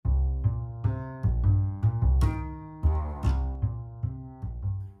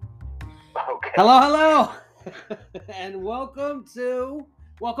Hello, and welcome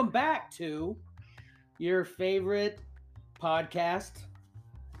back to your favorite podcast,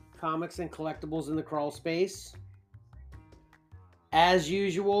 Comics and Collectibles in the Crawl Space. As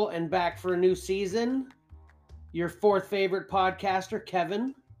usual, and back for a new season, your fourth favorite podcaster,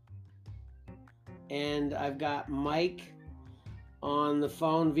 Kevin. And I've got Mike on the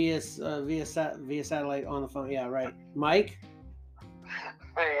phone via satellite on the phone. Yeah, right. Mike?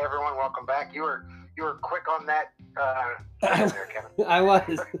 Hey everyone, welcome back. You were quick on that there, Kevin. I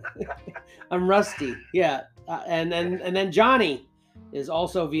was. I'm rusty. Yeah. And then Johnny is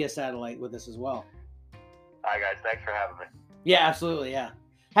also via satellite with us as well. Hi guys, thanks for having me. Yeah, absolutely. Yeah.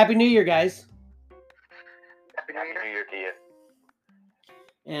 Happy New Year, guys. Happy New Happy Year. New Year to you.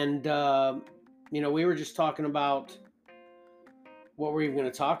 And we were just talking about what we're even going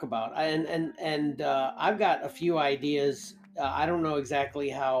to talk about, and I've got a few ideas. I don't know exactly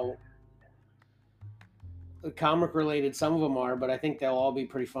how comic related some of them are, but I think they'll all be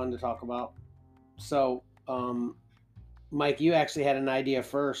pretty fun to talk about. So, Mike, you actually had an idea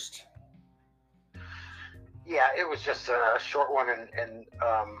first. Yeah, it was just a short one, and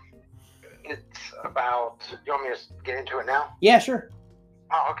it's about. You want me to get into it now? Yeah, sure.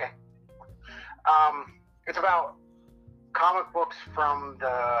 Oh, okay. It's about comic books from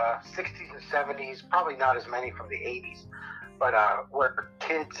the 60s and 70s, probably not as many from the 80s, but where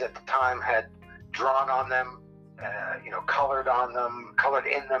kids at the time had drawn on them, colored on them, colored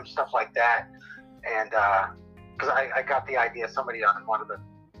in them, stuff like that. And because I got the idea, somebody on one of the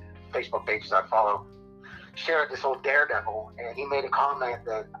Facebook pages I follow shared this old Daredevil, and he made a comment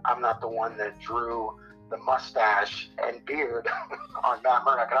that I'm not the one that drew the mustache and beard on Matt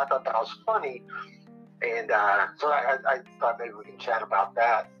Murdock, and I thought that was funny. And so I thought maybe we can chat about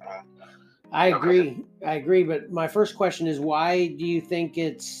that. I agree. But my first question is, why do you think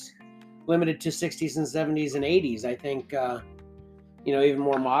it's limited to 60s and 70s and 80s? I think, even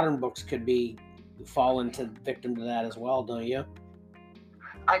more modern books could fall into victim to that as well, don't you?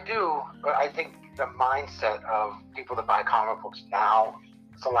 I do, but I think the mindset of people that buy comic books now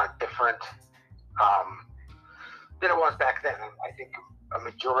is a lot different than it was back then. And I think a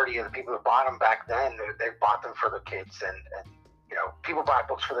majority of the people that bought them back then, they bought them for their kids, and people buy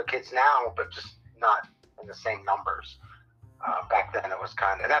books for their kids now, but just not in the same numbers. Back then it was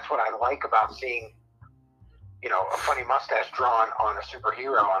and that's what I like about seeing, a funny mustache drawn on a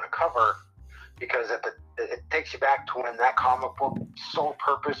superhero on a cover, because it takes you back to when that comic book sole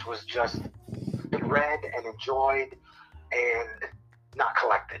purpose was just been read and enjoyed and not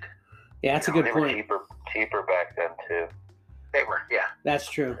collected. Yeah, that's a good point. They were cheaper back then too. They were, yeah. That's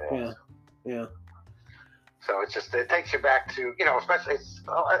true. Yeah. So it takes you back to, especially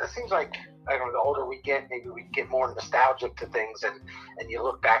it seems like, I don't know, the older we get, maybe we get more nostalgic to things, and you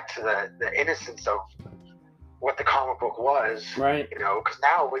look back to the innocence of what the comic book was, right? Because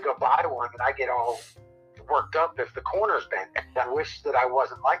now we go buy one and I get all worked up if the corner's bent. And I wish that I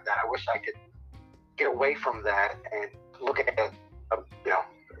wasn't like that. I wish I could get away from that and look at it,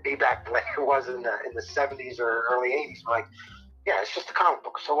 be back like it was in the 70s or early 80s. Like, yeah, it's just a comic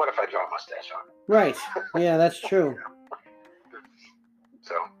book. So what if I draw a mustache on it? Right. Yeah, that's true.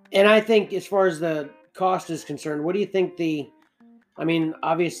 So. And I think as far as the cost is concerned, what do you think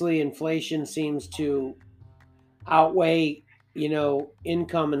obviously inflation seems to outweigh,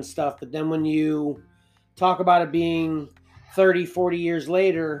 income and stuff. But then when you talk about it being 30, 40 years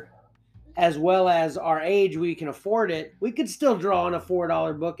later, as well as our age, we can afford it, we could still draw on a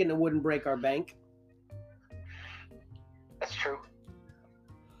 $4 book and it wouldn't break our bank. That's true.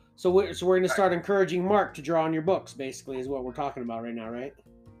 So we're going to start encouraging Mark to draw on your books, basically, is what we're talking about right now, right?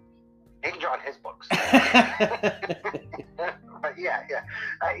 He can draw on his books. But yeah.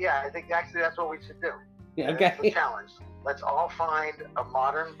 I think actually that's what we should do. Yeah, okay. It's a challenge. Let's all find a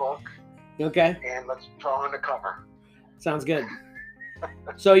modern book. Okay. And let's draw on the cover. Sounds good.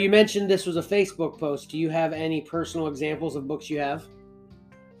 So you mentioned this was a Facebook post. Do you have any personal examples of books you have?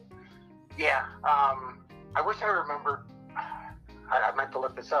 Yeah. I wish I remembered. I meant to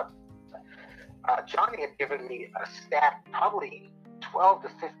look this up. Johnny had given me a stack, probably 12 to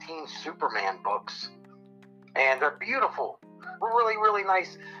 15 Superman books, and they're beautiful, really, really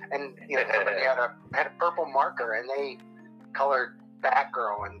nice. And somebody had a purple marker, and they colored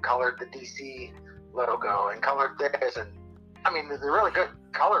Batgirl and colored the DC logo and colored this, and it's a really good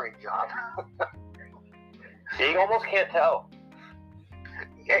coloring job. You almost can't tell.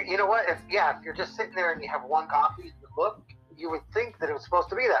 Yeah, you know what? If you're just sitting there and you have one copy, you look, you would think that it was supposed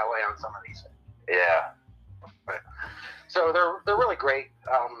to be that way on some of these. Yeah. So they're really great.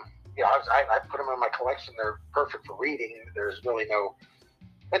 I put them in my collection. They're perfect for reading. There's really no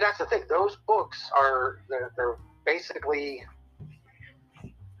And that's the thing. Those books they're basically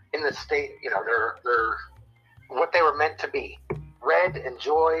in the state. They're what they were meant to be: read,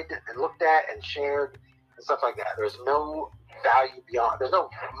 enjoyed, and looked at, and shared, and stuff like that. There's no value beyond. There's no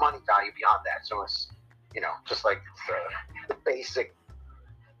money value beyond that. So it's just like the basic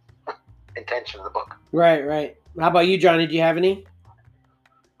intention of the book. Right. How about you, Johnny? Do you have any?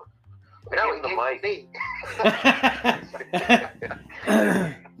 No, Give the mic. me.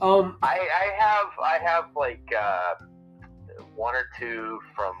 I have like one or two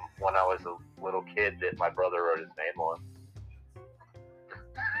from when I was a little kid that my brother wrote his name on.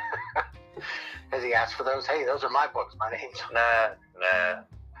 Has he asked for those? Hey, those are my books. My name's Nah.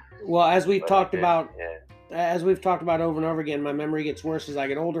 Well, as we've talked about, yeah. over and over again, my memory gets worse as I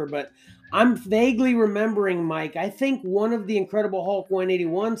get older. But I'm vaguely remembering, Mike. I think one of the Incredible Hulk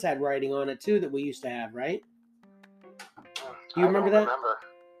 181s had writing on it too that we used to have, right? Do you remember that?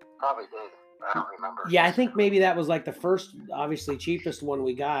 Probably did. I don't remember. Yeah, I think maybe that was like the first, obviously cheapest one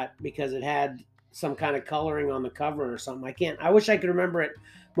we got because it had some kind of coloring on the cover or something. I wish I could remember it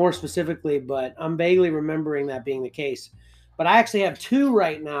more specifically, but I'm vaguely remembering that being the case. But I actually have two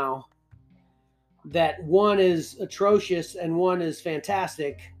right now that one is atrocious and one is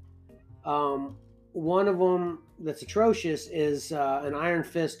fantastic. One of them that's atrocious is an Iron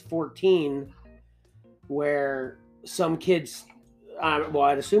Fist 14 where some kids, well,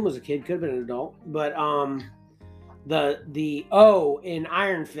 I'd assume it was a kid, could have been an adult, but the O in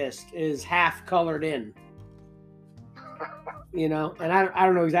Iron Fist is half colored in. And I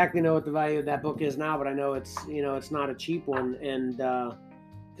don't know exactly what the value of that book is now, but I know it's it's not a cheap one, and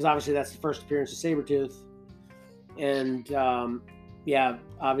because obviously that's the first appearance of Sabretooth, and yeah,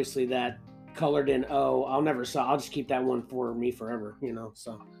 obviously that colored in O, I'll just keep that one for me forever,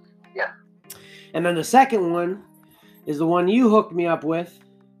 so yeah. And then the second one is the one you hooked me up with,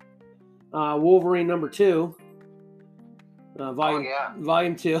 Wolverine #2,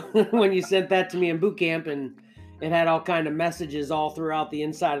 volume 2, when you sent that to me in boot camp, and it had all kind of messages all throughout the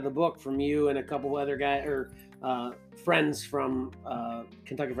inside of the book from you and a couple other guys or friends from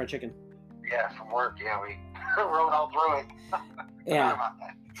Kentucky Fried Chicken. Yeah, from work. Yeah, we wrote all through it. Yeah. About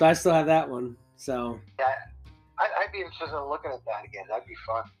that. So I still have that one. So yeah, I'd be interested in looking at that again. That'd be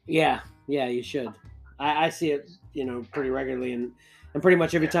fun. Yeah, you should. I see it, pretty regularly, and pretty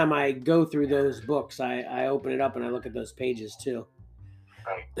much every time I go through those books, I open it up and I look at those pages too.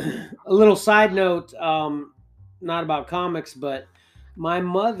 Right. A little side note, not about comics, but my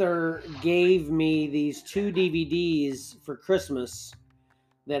mother gave me these 2 DVDs for Christmas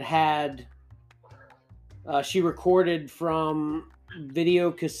that had, she recorded from video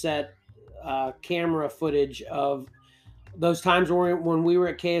cassette camera footage of those times when we were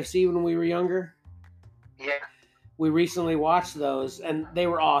at KFC when we were younger. Yeah. We recently watched those, and they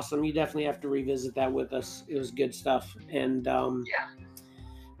were awesome. You definitely have to revisit that with us. It was good stuff. And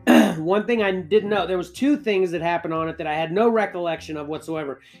one thing I didn't know, there was 2 things that happened on it that I had no recollection of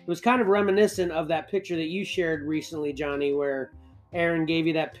whatsoever. It was kind of reminiscent of that picture that you shared recently, Johnny, where Aaron gave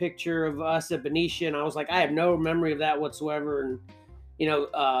you that picture of us at Benicia, and I was like, I have no memory of that whatsoever. And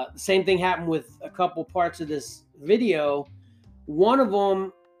the same thing happened with a couple parts of this video. One of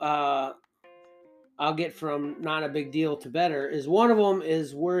them, I'll get from not a big deal to better, is one of them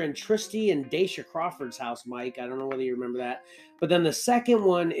is we're in Tristy and Daisha Crawford's house, Mike. I don't know whether you remember that. But then the second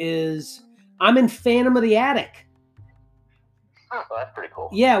one is I'm in Phantom of the Attic. Oh, that's pretty cool.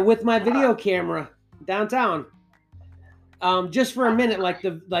 Yeah, with my video camera downtown. Just for a minute, like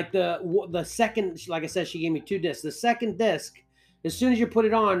the second, like I said, she gave me 2 discs. The second disc, as soon as you put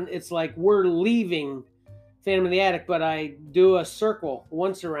it on, it's like we're leaving Phantom of the Attic, but I do a circle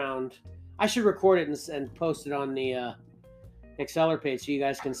once around. I should record it and post it on the Exceller page so you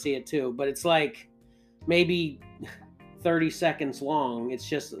guys can see it too. But it's like maybe 30 seconds long. It's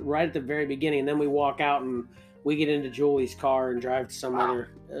just right at the very beginning, and then we walk out and we get into Julie's car and drive to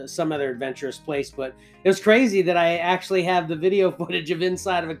some other adventurous place. But it was crazy that I actually have the video footage of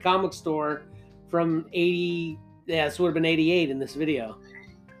inside of a comic store from 80. Yeah, this would have been 88 in this video.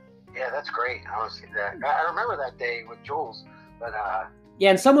 Yeah, that's great. I want to see that. I remember that day with Jules, but yeah,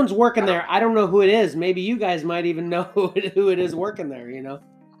 and someone's working there. I don't know who it is. Maybe you guys might even know who it is working there,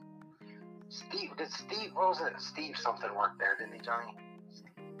 Steve, what was it? Steve something worked there, didn't he, Johnny?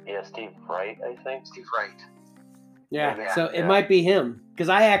 Yeah, Steve Wright, I think. Steve Wright. Yeah, so it might be him. Because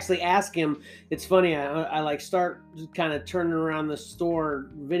I actually asked him, it's funny, I like start kind of turning around the store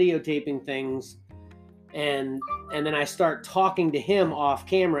videotaping things, and then I start talking to him off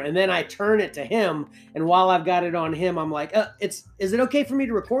camera, and then I turn it to him, and while I've got it on him, I'm like, is it okay for me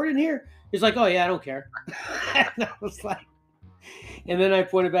to record in here? He's like, oh yeah, I don't care. And I was like, And then I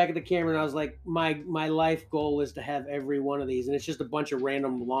pointed back at the camera and I was like, my life goal is to have every one of these, and it's just a bunch of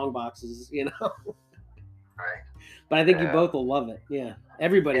random long boxes, you know. Right. But I think you both will love it. Yeah,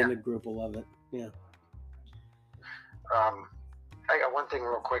 everybody in the group will love it. Yeah. I got one thing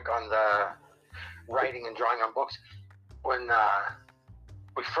real quick on the writing and drawing on books. When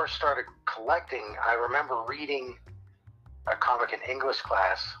we first started collecting, I remember reading a comic in English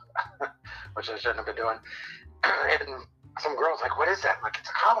class, which I shouldn't have been doing. And some girl's like, "What is that?" I'm like, "It's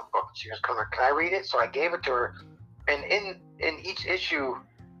a comic book." She goes, "Can I read it?" So I gave it to her. And in each issue,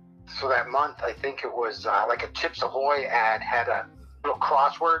 so that month, I think it was like a Chips Ahoy ad had a little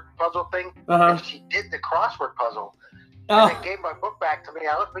crossword puzzle thing. And she did the crossword puzzle. And then gave my book back to me.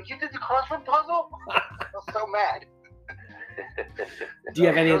 I was like, "You did the crossword puzzle?" I was so mad. Do you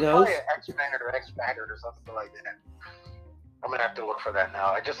have any of those? X-Banded or something like that. I'm going to have to look for that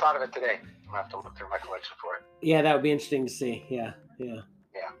now. I just thought of it today. I'm going to have to look through my collection for it. Yeah, that would be interesting to see. Yeah. It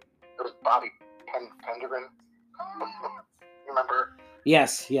was Bobby Pendergrass. Remember?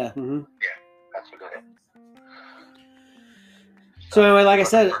 Yes, yeah. Mm-hmm. Yeah, that's who did it. So anyway, like I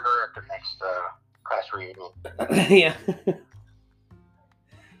said... For her at the next class reunion. Yeah.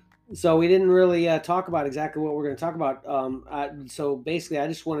 So we didn't really talk about exactly what we're going to talk about. So basically, I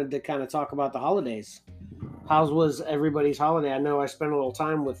just wanted to kind of talk about the holidays. How was everybody's holiday? I know I spent a little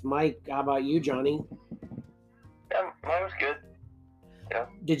time with Mike. How about you, Johnny? Yeah, mine was good. Yeah.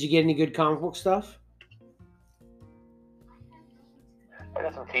 Did you get any good comic book stuff? I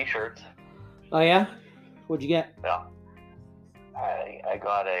got some T-shirts. Oh yeah? What'd you get? Yeah. I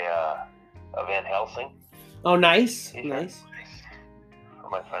got a Van Helsing. Oh, nice. T-shirt. Nice.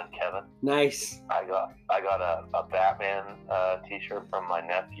 From my friend Kevin. Nice. I got a Batman T-shirt from my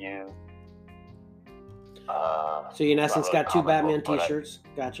nephew. So you in essence really got two Batman book, T-shirts.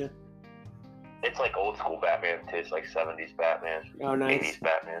 Gotcha. It's like old school Batman too. It's like 70s Batman. Oh, nice. 80s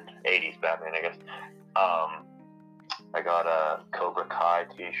Batman. 80s Batman, I guess. I got a Cobra Kai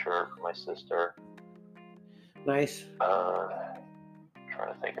T-shirt for my sister. Nice.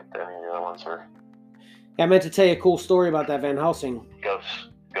 Trying to think if any of the other ones are. I meant to tell you a cool story about that Van Helsing.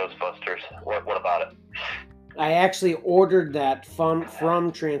 Ghostbusters. What about it? I actually ordered that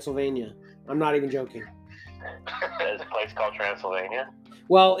from Transylvania. I'm not even joking. There's a place called Transylvania?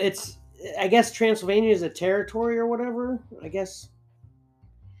 Well, I guess Transylvania is a territory or whatever, I guess.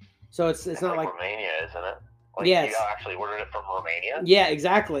 So it's not like Romania, isn't it? Like, yes. You actually ordered it from Romania? Yeah,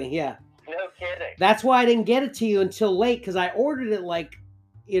 exactly. Yeah. No kidding. That's why I didn't get it to you until late, because I ordered it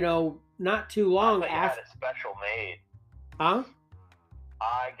not too long after. You had it special made. Huh?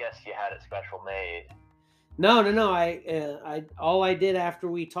 I guess you had it special made. No. I all I did after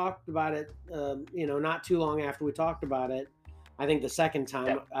we talked about it, not too long after we talked about it, I think the second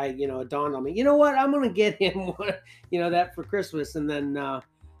time, it dawned on me, you know what, I'm gonna get him, that for Christmas, and then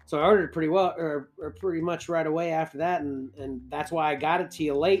so I ordered it pretty well, or pretty much right away after that, and that's why I got it to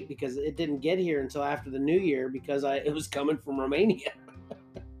you late, because it didn't get here until after the New Year, because it was coming from Romania.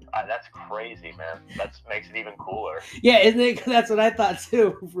 That's crazy, man. That makes it even cooler. Yeah, isn't it? That's what I thought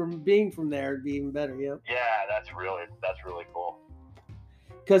too. From being from there, it'd be even better. Yeah. Yeah, that's really cool.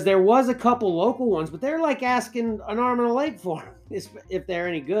 Because there was a couple local ones, but they're like asking an arm and a leg for them, if they're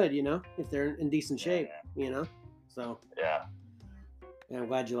any good, if they're in decent shape, So. Yeah. Yeah, I'm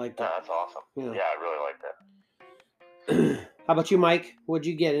glad you liked that. That's awesome. Yeah, I really like that. How about you, Mike? What'd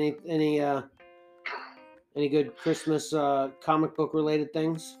you get? Any good Christmas comic book related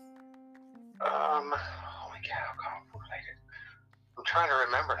things? Oh my God, comic book related. I'm trying to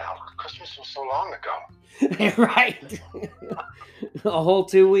remember now. Christmas was so long ago. Right. A whole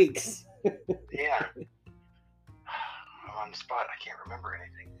 2 weeks. Yeah. I'm on the spot. I can't remember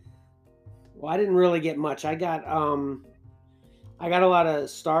anything. Well, I didn't really get much. I got a lot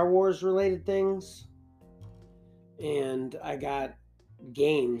of Star Wars related things, and I got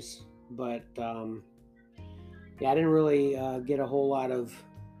games, but I didn't really get a whole lot of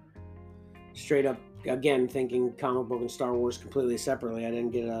straight up, again, thinking comic book and Star Wars completely separately. I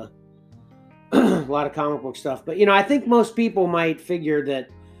didn't get a lot of comic book stuff. But, I think most people might figure that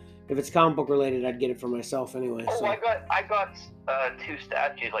if it's comic book related, I'd get it for myself anyway. Oh, so. I got two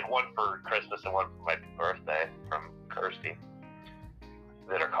statues, like one for Christmas and one for my birthday from Kirsty,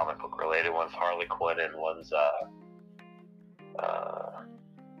 that are comic book related. One's Harley Quinn and one's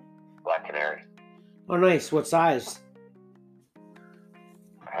Black Canary. Oh, nice. What size?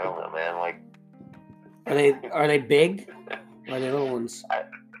 I don't know, man. Like, are they big? Or are they little ones?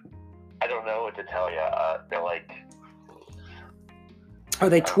 I don't know what to tell you. They're like. Are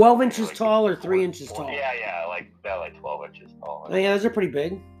they 12 inches tall or 3 inches tall? Yeah, they're like 12 inches tall. Oh, yeah, those are pretty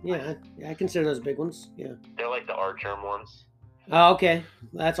big. Yeah, I consider those big ones. Yeah. They're like the Archer ones. Oh, okay.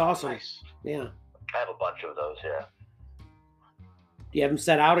 That's awesome. Nice. Yeah. I have a bunch of those. Yeah. Do you have them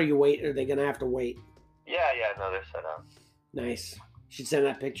set out, or you wait? Or are they gonna have to wait? Yeah. No, they're set up. Nice. You should send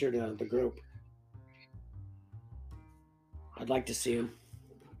that picture to the group. I'd like to see them.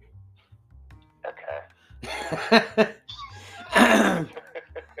 Okay.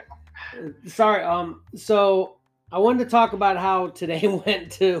 Sorry. So I wanted to talk about how today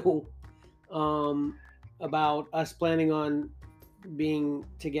went to, about us planning on being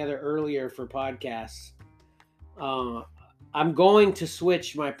together earlier for podcasts. I'm going to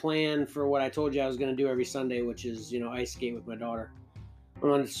switch my plan for what I told you I was going to do every Sunday, which is, ice skate with my daughter. I'm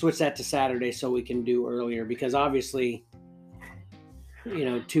going to switch that to Saturday so we can do earlier, because obviously,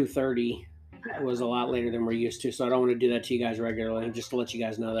 2:30 was a lot later than we're used to. So I don't want to do that to you guys regularly, just to let you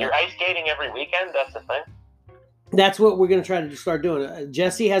guys know that. You're ice skating every weekend? That's the thing? That's what we're going to try to start doing.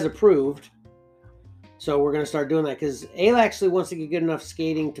 Jesse has approved. So we're going to start doing that, because Ayla actually wants to get good enough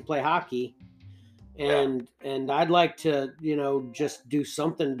skating to play hockey. And I'd like to, just do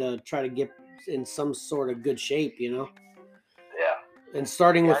something to try to get in some sort of good shape, Yeah. And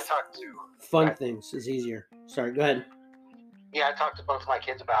starting with I talked to fun things is easier. Sorry, go ahead. Yeah, I talked to both my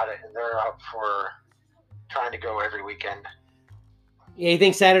kids about it, and they're up for trying to go every weekend. Yeah, you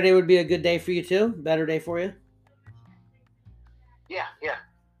think Saturday would be a good day for you too? Better day for you? Yeah.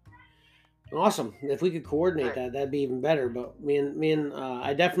 Awesome. If we could coordinate that, that'd be even better. But me and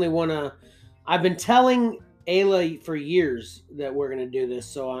I definitely want to. I've been telling Ayla for years that we're gonna do this,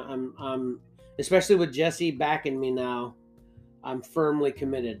 so I'm especially with Jesse backing me now, I'm firmly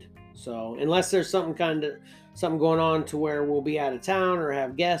committed. So unless there's something going on to where we'll be out of town or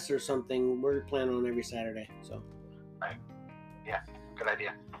have guests or something, we're planning on every Saturday. So. Right. Yeah. Good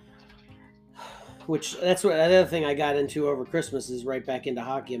idea. Which that's what another thing I got into over Christmas is right back into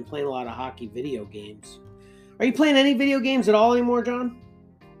hockey. I'm playing a lot of hockey video games. Are you playing any video games at all anymore, John?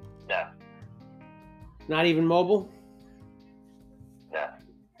 No. Not even mobile? No.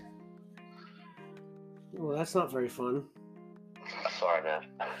 Well, that's not very fun. Sorry, man.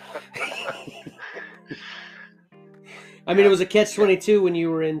 I mean, it was a catch-22 when you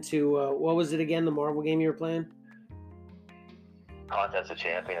were into, what was it again, the Marvel game you were playing? Contest of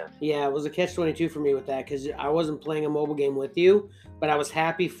Champions. Yeah, it was a catch-22 for me with that, because I wasn't playing a mobile game with you, but I was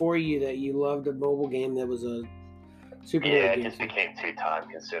happy for you that you loved a mobile game that was a superhero game. Yeah, it just became too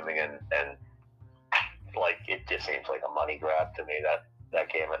time-consuming, and like, it just seems like a money grab to me, that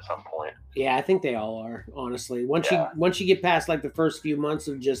game at some point. Yeah, I think they all are, honestly. Once you get past like the first few months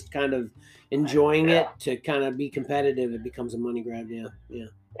of just kind of enjoying it to kind of be competitive, it becomes a money grab. Yeah.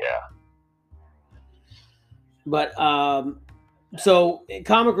 But so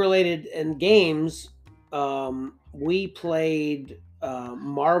comic related and games, we played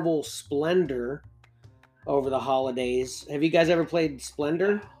Marvel Splendor over the holidays. Have you guys ever played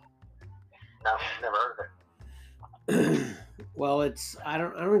Splendor? No, never heard of it. Well, I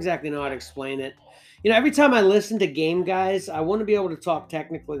don't exactly know how to explain it. Every time I listen to Game Guys, I want to be able to talk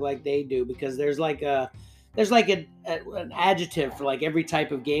technically like they do, because there's like an adjective for like every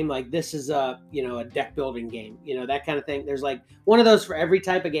type of game. Like this is a deck building game, that kind of thing. There's like one of those for every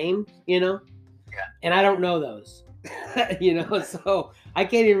type of game, Yeah. And I don't know those, so I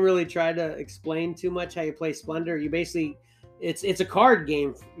can't even really try to explain too much how you play Splendor. You basically, it's a card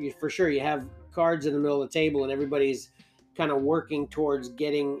game for sure. You have cards in the middle of the table, and everybody's kind of working towards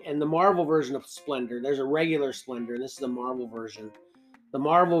getting. And the Marvel version of Splendor, there's a regular Splendor, and this is the Marvel version. The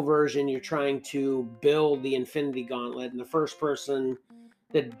Marvel version, you're trying to build the Infinity Gauntlet, and the first person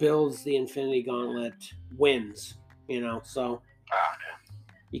that builds the Infinity Gauntlet wins. So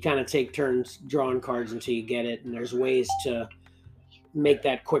you kind of take turns drawing cards until you get it, and there's ways to make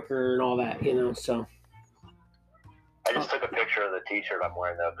that quicker and all that. So. I just took a picture of the T-shirt I'm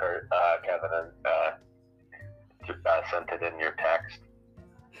wearing, though, Kevin, and sent it in your text.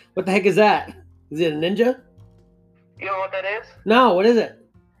 What the heck is that? Is it a ninja? You know what that is? No, what is it?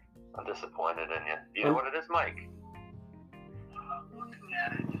 I'm disappointed in you. Do you know what it is, Mike?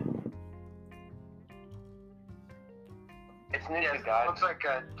 It's Ninja Gaiden. It looks like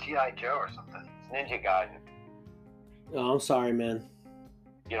a G.I. Joe or something. It's Ninja Gaiden. Oh, I'm sorry, man.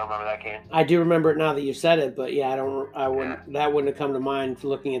 You don't remember that game? I do remember it now that you said it, but yeah, that wouldn't have come to mind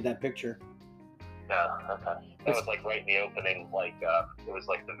looking at that picture. No, okay. That was like right in the opening, it was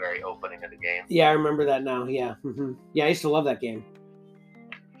like the very opening of the game. Yeah, I remember that now, yeah. Mm-hmm. Yeah, I used to love that game.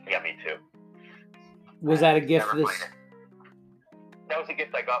 Yeah, me too. Was that a gift? That was a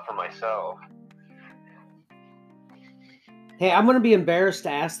gift I got for myself. Hey, I'm going to be embarrassed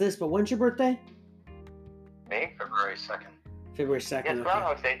to ask this, but when's your birthday? Me? February 2nd. February 2nd. Yeah, it's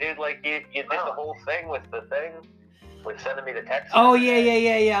Groundhog's Day, dude. Like, you did the whole thing with the thing. with sending me the text. Oh,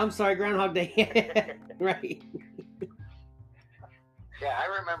 yeah. I'm sorry, Groundhog Day. Right. Yeah, I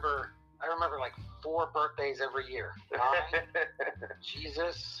remember like 4 birthdays every year. Mine,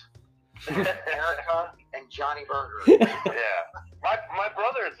 Jesus, Erica, and Johnny Burger. Yeah. My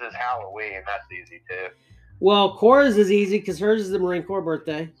brother's is Halloween. That's easy, too. Well, Cora's is easy because hers is the Marine Corps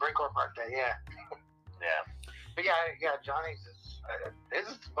birthday. Marine Corps birthday, yeah. Yeah. But yeah, Johnny's is this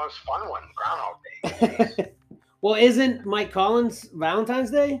is the most fun one, Groundhog Day. Jeez. Well, isn't Mike Collins Valentine's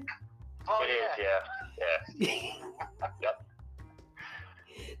Day? Oh, It is, yeah. Yep.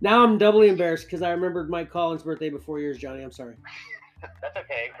 Now I'm doubly embarrassed because I remembered Mike Collins' birthday before yours, Johnny. I'm sorry. That's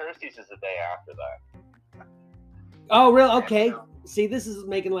okay. Kirsty's is the day after that. Oh, really? Okay. See, this is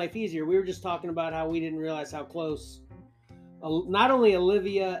making life easier. We were just talking about how we didn't realize how close not only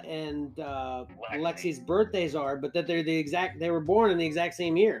Olivia and Lexi's birthdays are, but that they were born in the exact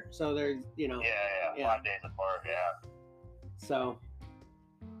same year. So they're, Yeah. 5 days apart, yeah. So,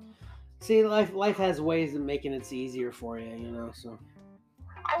 see, life has ways of making it easier for you, so.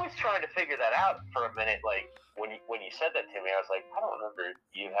 I was trying to figure that out for a minute, like, when you said that to me, I was like, I don't remember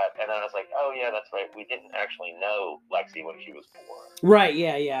you had, and then I was like, oh yeah, that's right, we didn't actually know Lexi when she was born. Right,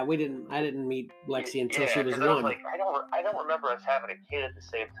 yeah, I didn't meet Lexi until she was 'cause 1. I was like, I don't remember us having a kid at the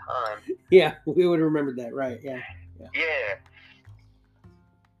same time. Yeah, we would have remembered that, right, yeah.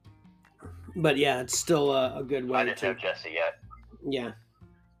 But yeah, it's still a good way I didn't know Jesse yet. Yeah.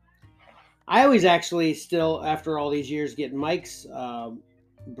 I always actually still, after all these years, get Mike's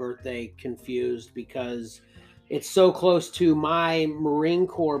birthday confused because it's so close to my Marine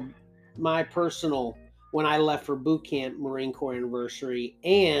Corps, my personal, when I left for boot camp, Marine Corps anniversary,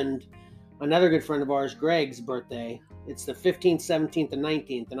 and another good friend of ours, Greg's birthday. It's the 15th, 17th, and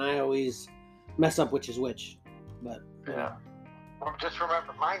 19th, and I always mess up which is which. But yeah. Well, just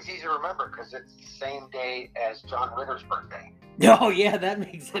remember, mine's easy to remember because it's the same day as John Ritter's birthday. Oh yeah, that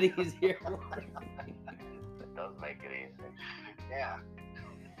makes it easier. It does make it easy. Yeah.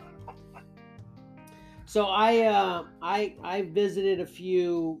 So I visited a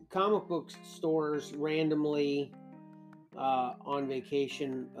few comic book stores randomly on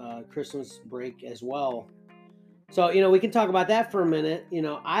vacation, Christmas break as well. So we can talk about that for a minute.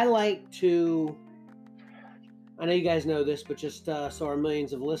 I like to. I know you guys know this, but just so our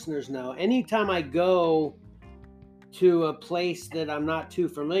millions of listeners know, anytime I go to a place that I'm not too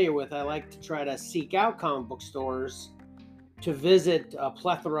familiar with, I like to try to seek out comic book stores to visit a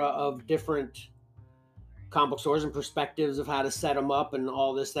plethora of different comic book stores and perspectives of how to set them up and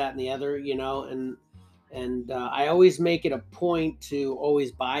all this, that, and the other, and I always make it a point to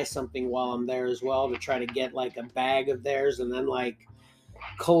always buy something while I'm there as well, to try to get like a bag of theirs and then like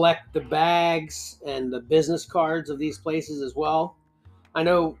collect the bags and the business cards of these places as well. I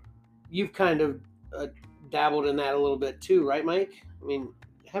know you've kind of dabbled in that a little bit too, right, Mike? I mean,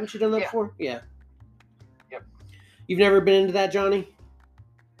 haven't you done that before? Yeah. Yep. You've never been into that, Johnny?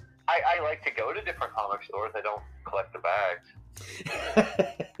 I like to go to different comic stores. I don't collect the bags.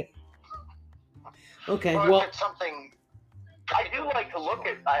 Okay. Well, if it's something I do like to look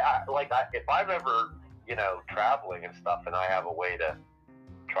at. If I'm ever traveling and stuff, and I have a way to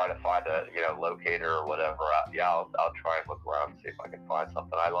try to find a locator or whatever, I'll try and look around and see if I can find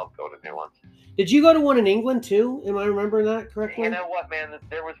something. I love going to new ones. Did you go to one in England too? Am I remembering that correctly? You know what, man?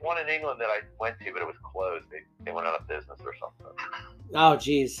 There was one in England that I went to, but it was closed. They went out of business or something. Oh,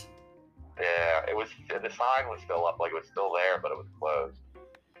 geez. Yeah, it was. The sign was still up, like it was still there, but it was closed.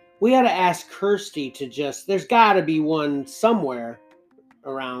 We had to ask Kirsty to just. There's got to be one somewhere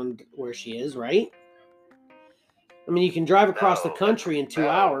around where she is, right? I mean, you can drive across the country in 2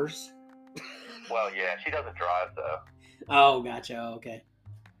 hours. Well, yeah, she doesn't drive though. Oh, gotcha. Okay.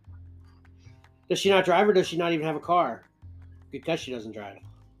 Does she not drive, or does she not even have a car? Because she doesn't drive.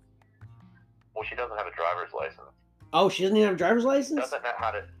 Well, she doesn't have a driver's license. Oh, she doesn't even have a driver's license? She doesn't know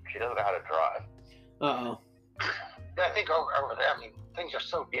how to drive. Uh-oh. I think over there, I mean, things are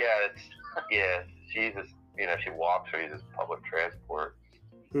so big. She's just, she walks or uses public transport.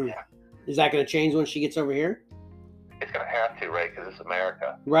 Yeah. Is that going to change when she gets over here? It's going to have to, right? Because it's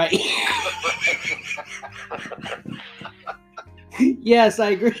America. Right. Yes, I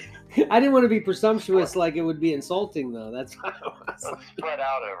agree. I didn't want to be presumptuous like it would be insulting, though. That's why I was It's spread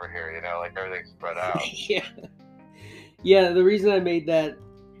out over here, like everything's spread out. Yeah. Yeah, the reason I made that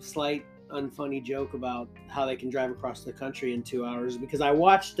slight unfunny joke about how they can drive across the country in 2 hours is because I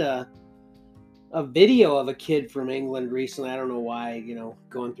watched a video of a kid from England recently. I don't know why,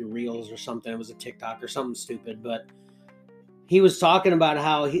 going through Reels or something. It was a TikTok or something stupid, but he was talking about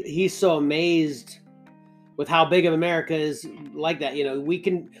how he's so amazed with how big of America is like that. You know,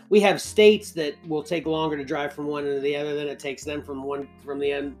 we have states that will take longer to drive from one end to the other than it takes them from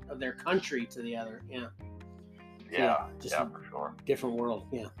the end of their country to the other. Yeah. Yeah, just yeah, for sure. Different world.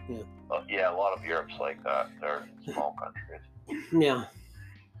 Yeah, yeah. Yeah, a lot of Europe's like that. They're small countries. Yeah.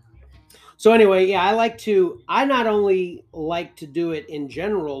 So anyway, yeah, I not only like to do it in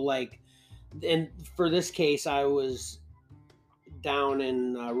general, like, and for this case, I was down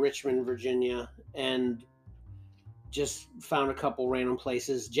in Richmond, Virginia, and just found a couple random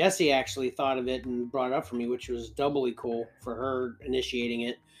places. Jessie actually thought of it and brought it up for me, which was doubly cool for her initiating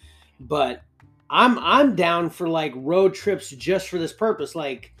it. But I'm down for like road trips just for this purpose.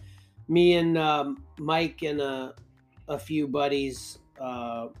 Like me and Mike and a few buddies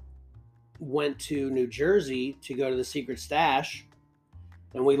went to New Jersey to go to the Secret Stash,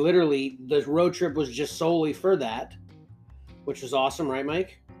 and the road trip was just solely for that, which was awesome, right,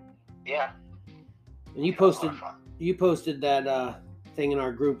 Mike? Yeah. And you posted that thing in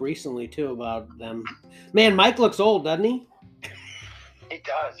our group recently too about them. Man, Mike looks old, doesn't he? He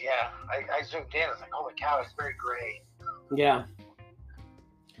does, yeah. I zoomed in. I was like, "Holy cow, it's very gray." Yeah.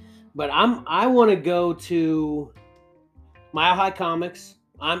 But I want to go to Mile High Comics.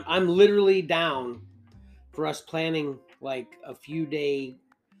 I'm literally down for us planning like a few day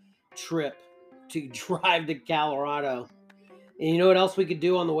trip to drive to Colorado. And you know what else we could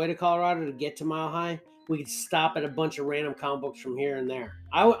do on the way to Colorado to get to Mile High? We could stop at a bunch of random comic books from here and there.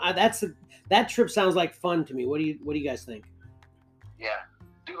 That trip sounds like fun to me. What do you guys think? Yeah,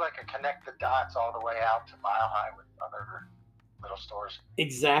 do like a connect the dots all the way out to Mile High with other little stores.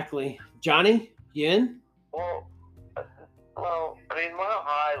 Exactly. Johnny, you in? Well, I mean, Mile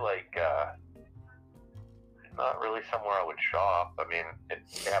High, like, not really somewhere I would shop. I mean,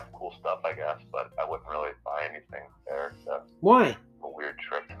 they have cool stuff, I guess, but I wouldn't really buy anything there. So Why? A weird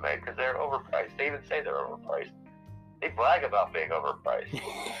trip to make because they're overpriced. They even say they're overpriced. They brag about being overpriced.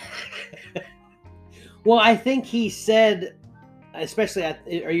 Well, I think he said, especially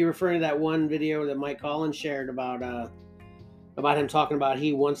are you referring to that one video that Mike Collins shared about him talking about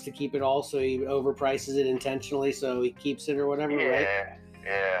he wants to keep it all, so he overprices it intentionally, so he keeps it or whatever, right?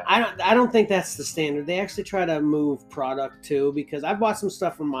 Yeah. I don't think that's the standard. They actually try to move product too, because I've bought some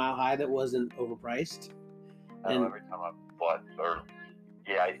stuff from Mile High that wasn't overpriced. And every time I bought,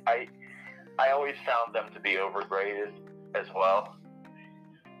 I always found them to be overgraded as well.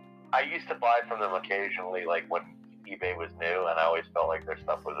 I used to buy from them occasionally, like when eBay was new, and I always felt like their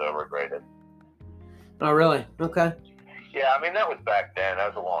stuff was overgraded. Oh, really? Okay. Yeah, I mean, that was back then.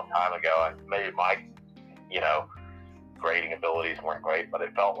 That was a long time ago. Maybe my, grading abilities weren't great, but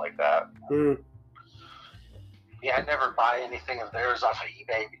it felt like that. Mm. Yeah, I never buy anything of theirs off of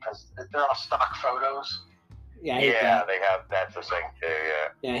eBay because they're all stock photos. Yeah, I hate that. They have. That's the thing too.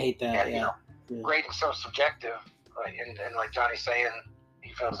 Yeah, I hate that. And, grading's so subjective, and like Johnny's saying,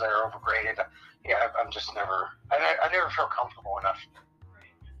 he feels they're overgraded. Yeah, I'm just never. I never feel comfortable enough.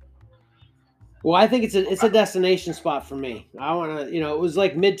 Well, I think it's a destination spot for me. I want to, it was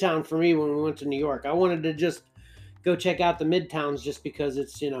like Midtown for me when we went to New York. I wanted to just go check out the Midtowns just because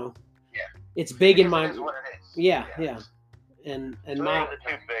it's, it's big in my. It is what it is. Yeah. And so my. the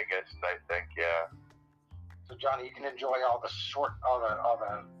two biggest, I think. Yeah. So Johnny, you can enjoy all the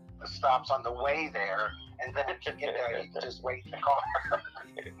stops on the way there, and then if you get there, you can just wait in the car.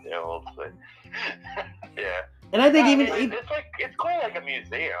 Yeah, we'll see. Yeah. And I think it's cool, like a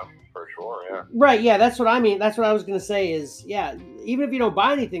museum for sure. Yeah. Right. Yeah. That's what I mean. That's what I was gonna say. Is even if you don't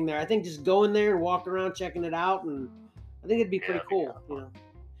buy anything there, I think just going there and walking around checking it out, and I think it'd be pretty cool.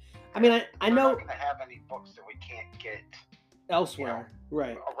 I mean, I know. We're not gonna have any books that we can't get elsewhere,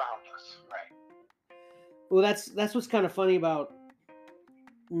 right? Around us, right? Well, that's what's kind of funny about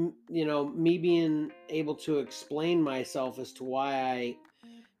me being able to explain myself as to why I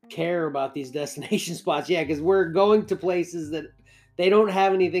care about these destination spots. Yeah, because we're going to places that they don't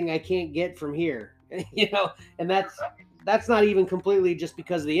have anything I can't get from here. And that's not even completely just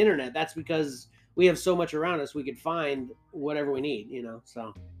because of the internet. That's because we have so much around us we could find whatever we need.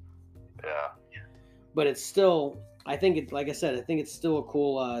 So. Yeah. But it's still, I think it's like I said, I think it's still a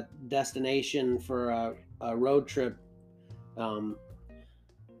cool destination for a road trip.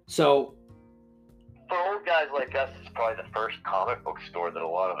 So for old guys like us, it's probably the first comic book store that a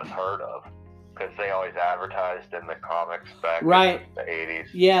lot of us heard of because they always advertised in the comics back in the 80s.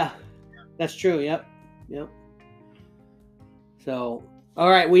 Yeah, that's true. Yep. So, all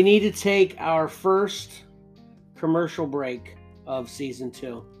right, we need to take our first commercial break of season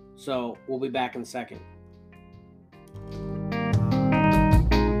 2. So we'll be back in a second.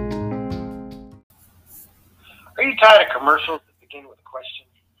 Are you tired of commercials that begin with a question?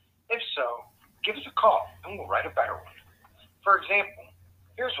 If so, give us a call and we'll write a better one. For example,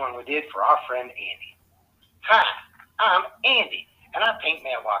 here's one we did for our friend Andy. Hi, I'm Andy, and I paint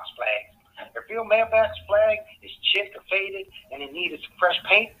mailbox flags. If your mailbox flag is chipped or faded and in need of some fresh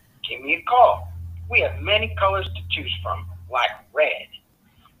paint, give me a call. We have many colors to choose from, like red.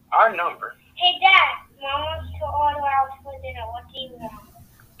 Our number. Hey, Dad, Mom wants to order out for dinner. What do you want?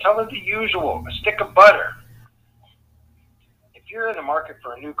 Tell her the usual, a stick of butter. If you're in the market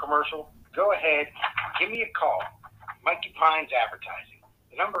for a new commercial, go ahead, give me a call. Mikey Pines Advertising.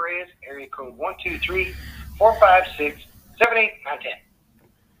 The number is area code 123-456-7891.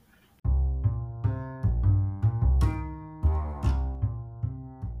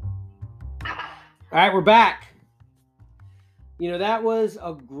 All right, we're back. You know, that was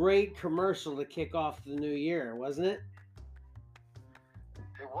a great commercial to kick off the new year, wasn't it?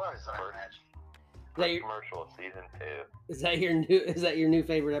 It was, I imagine. First commercial of season 2. Is that your new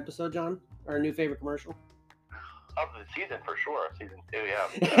favorite episode, John? Or new favorite commercial? Of the season, for sure. Season 2, yeah.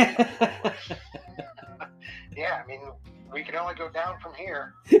 Yeah, I mean, we can only go down from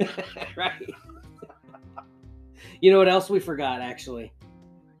here. Right. You know what else we forgot, actually?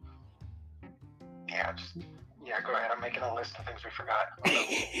 Yeah, go ahead. I'm making a list of things we forgot.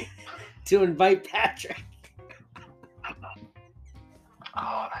 To invite Patrick.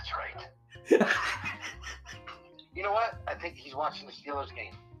 Oh, that's right. You know what? I think he's watching the Steelers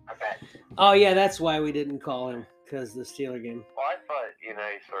game. I bet. Oh, yeah, that's why we didn't call him, because the Steeler game. Well, I thought, you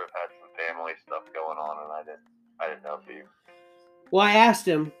sort of had some family stuff going on, and I didn't know if you... Well, I asked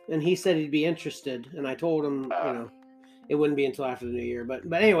him, and he said he'd be interested, and I told him, it wouldn't be until after the new year.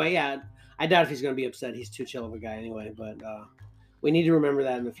 But anyway, yeah, I doubt if he's going to be upset. He's too chill of a guy anyway, but we need to remember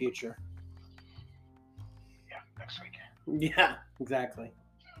that in the future. Yeah, next week. Yeah, exactly.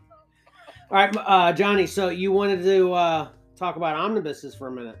 All right, Johnny, so you wanted to talk about omnibuses for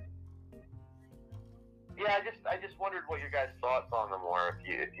a minute. Yeah, I just wondered what your guys' thoughts on them were.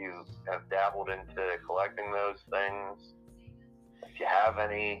 If you have dabbled into collecting those things, if you have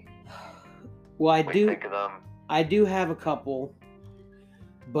any. Well, what do you think of them? I do have a couple,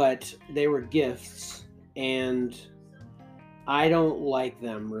 but they were gifts, and I don't like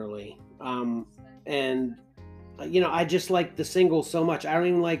them really. And I just like the singles so much. I don't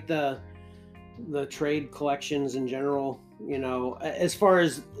even like the trade collections in general. As far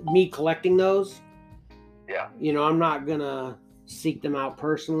as me collecting those. Yeah. I'm not gonna seek them out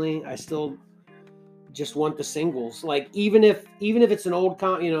personally. I still just want the singles. Like even if it's an old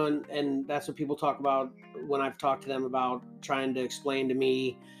and that's what people talk about when I've talked to them about trying to explain to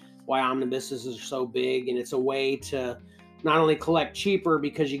me why omnibuses are so big, and it's a way to not only collect cheaper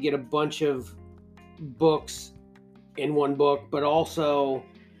because you get a bunch of books in one book, but also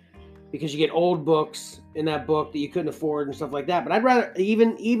because you get old books in that book that you couldn't afford and stuff like that. But I'd rather,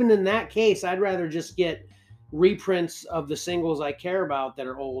 even in that case, I'd rather just get reprints of the singles I care about that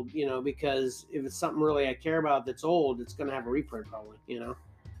are old, because if it's something really I care about that's old, it's going to have a reprint probably, Yeah.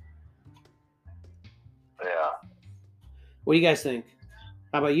 What do you guys think?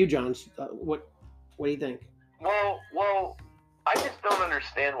 How about you, John? What do you think? Well, I just don't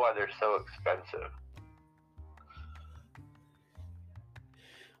understand why they're so expensive.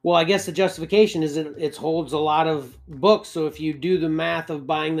 Well, I guess the justification is that it holds a lot of books, so if you do the math of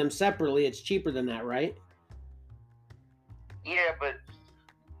buying them separately, it's cheaper than that, right? Yeah, but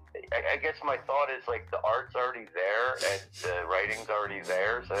I guess my thought is like the art's already there and the writing's already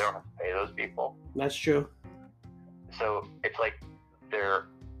there, so they don't have to pay those people. That's true. So it's like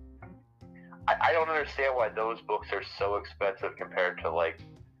I don't understand why those books are so expensive compared to like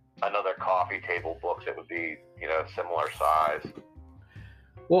another coffee table book that would be, similar size.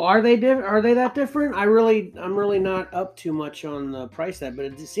 Well, are they that different? I'm really not up too much on the price of that, but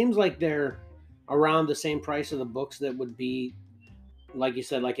it seems like they're around the same price of the books that would be, like you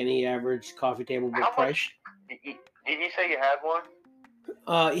said, like any average coffee table book price. Did you say you had one?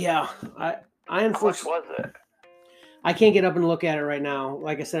 Yeah. I unfortunately. How much was it? I can't get up and look at it right now.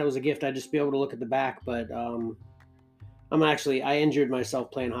 Like I said, it was a gift. I'd just be able to look at the back, but I injured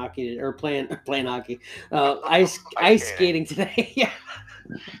myself playing hockey or playing hockey. Ice skating today. Yeah.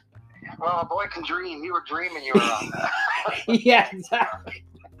 Well, a boy can dream. You were dreaming you were on that. Yeah, exactly.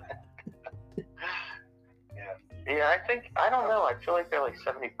 Yeah, I don't know. I feel like they're like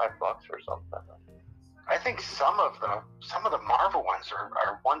 $75 or something. I think some of the Marvel ones are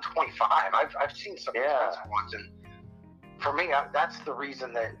 $125. I've seen some expensive ones, and for me, that's the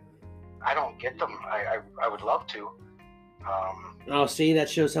reason that I don't get them. I would love to. Oh, see, that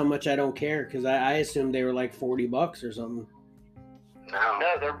shows how much I don't care, because I assumed they were like $40 or something.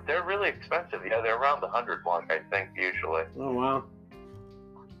 No, they're really expensive. Yeah, they're around the 100 mark, I think, usually. Oh wow.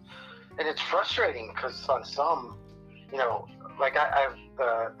 And it's frustrating because on some, you know, like I've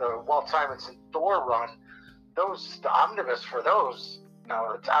the Walt Simonson Thor run, the omnibus for those, you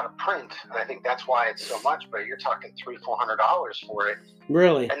know, it's out of print, and I think that's why it's so much. But you're talking $300-400 for it.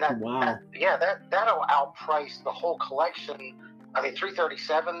 Really? And Wow. that'll outprice the whole collection. I mean,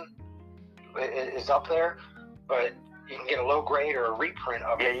 $337 is up there, but you can get a low grade or a reprint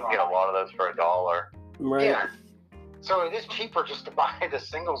of it. Yeah, you can get a lot of those for $1. Right. Yeah. So it is cheaper just to buy the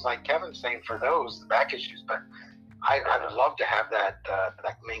singles, like Kevin's saying, for those, the back issues. But I would love to have that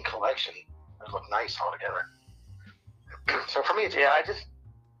main collection. It would look nice altogether. So for me, it's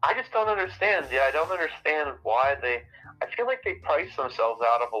I just don't understand. Yeah, I don't understand why I feel like they price themselves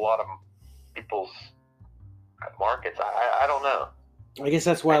out of a lot of people's markets. I don't know. I guess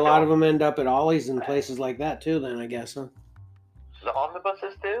that's why a lot of them end up at Ollie's and places like that too. Then I guess, huh? The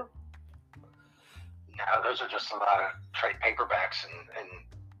omnibuses do? No, those are just a lot of trade paperbacks and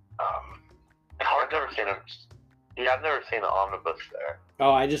I've never seen them. Yeah, I've never seen an omnibus there.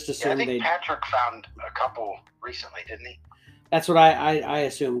 Oh, I just Yeah, I assumed think they. Patrick found a couple recently, didn't he? That's what I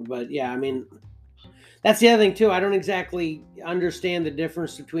assumed, but yeah, I mean, that's the other thing too. I don't exactly understand the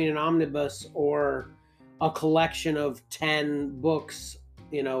difference between an omnibus or a collection of 10 books.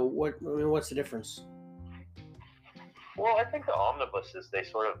 You know what's the difference? Well, I think the omnibuses, they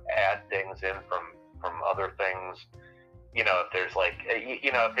sort of add things in from other things. You know, if there's like,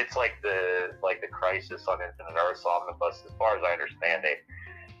 you know, if it's like the Crisis on Infinite Earths omnibus, as far as I understand,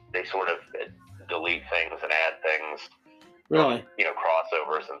 they sort of delete things and add things. Really? You know,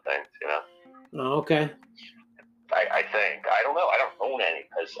 crossovers and things. You know. Oh, okay. I think. I don't know. I don't own any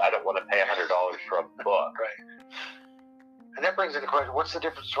because I don't want to pay $100 for a book. Right. And that brings into question: what's the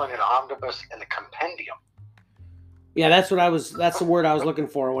difference between an omnibus and a compendium? Yeah, that's the word I was looking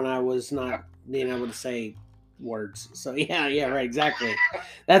for when I was not being able to say words. So yeah, right, exactly.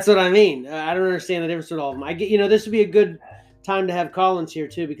 That's what I mean. I don't understand the difference with all of them. I get, this would be a good time to have Collins here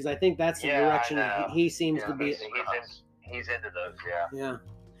too, because I think that's the direction he seems to be. He's into those, Yeah,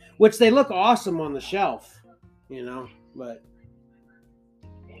 which they look awesome on the shelf, but.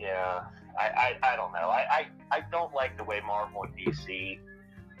 Yeah, I don't know. I don't like the way Marvel and DC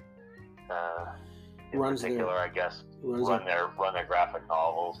in particular, I guess, run their graphic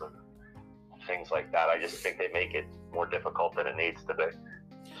novels and things like that. I just think they make it more difficult than it needs to be.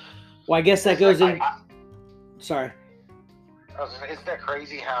 Well, I guess that goes in. Sorry. Isn't that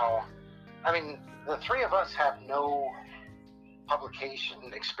crazy how? I mean, the three of us have no publication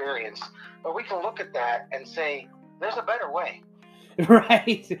experience, but we can look at that and say, "There's a better way."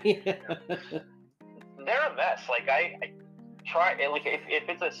 Right. Yeah. They're a mess. Like I try, like if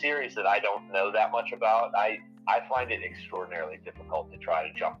it's a series that I don't know that much about, I find it extraordinarily difficult to try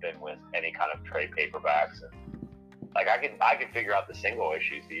to jump in with any kind of trade paperbacks. And like I can figure out the single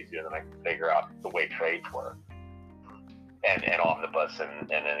issues easier than I can figure out the way trades work. And omnibus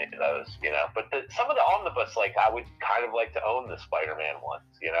and any of those, But some of the omnibus, like I would kind of like to own the Spider-Man ones,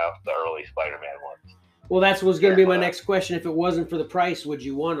 the early Spider-Man ones. Well, that's what's going to be my next question. If it wasn't for the price, would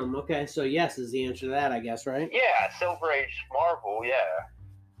you want them? Okay, so yes is the answer to that, I guess, right? Yeah, Silver Age Marvel, yeah.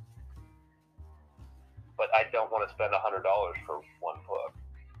 But I don't want to spend $100 for one book.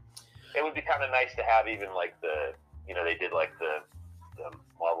 It would be kind of nice to have even like they did like the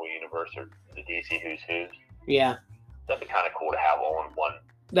Marvel Universe or the DC Who's Who's. Yeah. That'd be kind of cool to have all in one.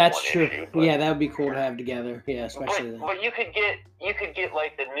 That's true. Issue, yeah, that would be cool to have together. Yeah, especially. But you could get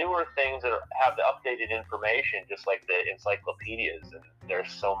like the newer things that have the updated information, just like the encyclopedias, and they're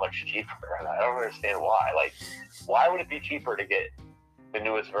so much cheaper. And I don't understand why. Like, why would it be cheaper to get the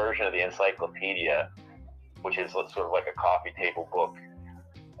newest version of the encyclopedia, which is sort of like a coffee table book,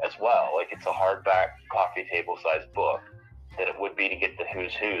 as well? Like, it's a hardback coffee table sized book, than it would be to get the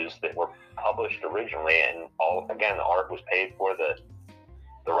Who's Who's that were published originally, and the art was paid for, the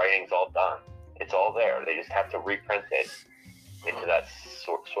writing's all done. It's all there. They just have to reprint it into that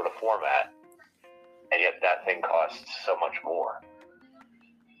sort of format, and yet that thing costs so much more.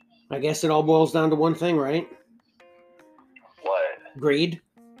 I guess it all boils down to one thing, right? What? Greed.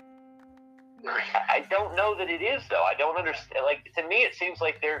 I don't know that it is, though. I don't understand. Like, to me, it seems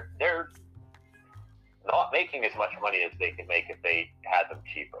like they're not making as much money as they could make if they had them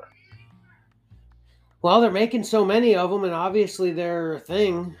cheaper. Well, they're making so many of them, and obviously they're a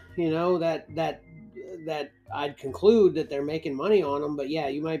thing, that I'd conclude that they're making money on them. But yeah,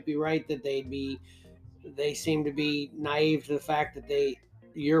 you might be right that they seem to be naive to the fact that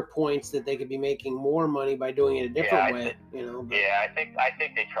your points that they could be making more money by doing it a different way. Yeah, I think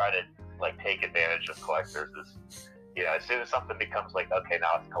they try to like take advantage of collectors. As soon as something becomes like, okay,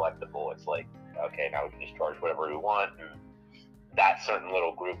 now it's collectible, it's like, okay, now we can just charge whatever we want. And that certain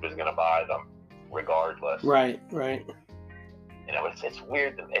little group is going to buy them regardless. Right. You know, it's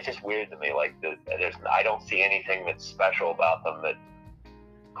weird. It's just weird to me. Like, I don't see anything that's special about them that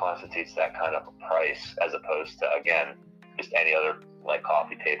constitutes that kind of a price, as opposed to, again, just any other like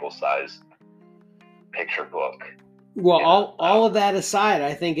coffee table size picture book. Well, all of that aside,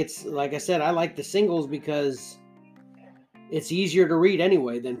 I think it's, like I said, I like the singles because it's easier to read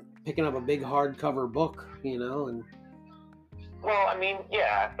anyway than picking up a big hardcover book, you know. And well, I mean,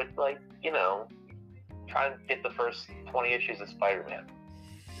 yeah, but like, you know, try and get the first 20 issues of Spider-Man.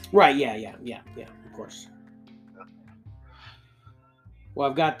 Right, yeah, of course. Well,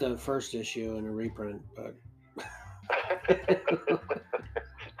 I've got the first issue in a reprint, but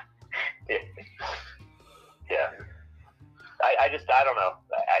yeah. I don't know.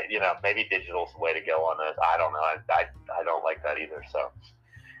 You know, maybe digital's the way to go on this. I don't know. I don't like that either. So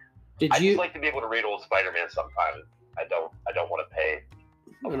I just like to be able to read old Spider-Man sometimes. I don't want to pay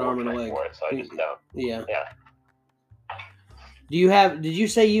an arm and a leg for it, so I just don't. Yeah. Yeah. Did you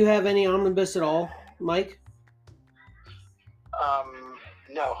say you have any omnibus at all, Mike?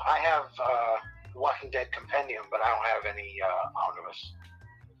 No, I have Walking Dead Compendium, but I don't have any omnibus.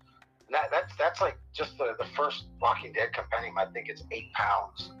 That's like just the first Walking Dead Compendium. I think it's 8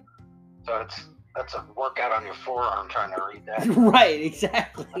 pounds. So that's a workout on your forearm trying to read that. Right,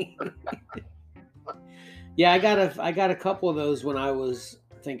 exactly. Yeah, I got a couple of those when I was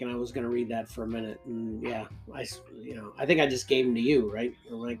thinking I was going to read that for a minute, and yeah, I think I just gave them to you, right?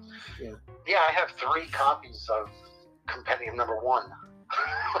 Like, yeah. Yeah, I have 3 copies of Compendium number 1.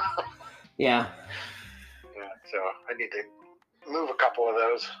 Yeah. Yeah, so I need to move a couple of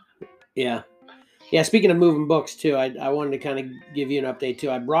those. Yeah. Yeah, speaking of moving books too, I wanted to kind of give you an update too.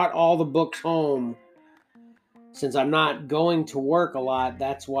 I brought all the books home. Since I'm not going to work a lot,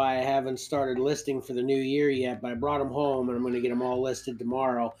 that's why I haven't started listing for the new year yet, but I brought them home and I'm going to get them all listed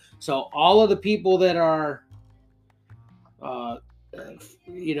tomorrow. So all of the people that are,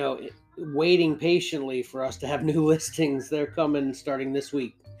 you know, waiting patiently for us to have new listings, they're coming starting this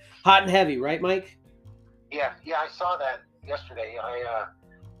week. Hot and heavy, right, Mike? Yeah, I saw that yesterday. I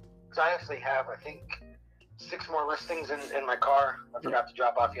actually have, I think, 6 more listings in my car. I forgot to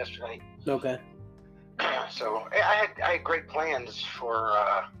drop off yesterday. Okay. So I had great plans for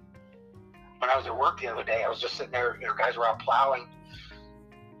when I was at work the other day. I was just sitting there, you know, guys were out plowing,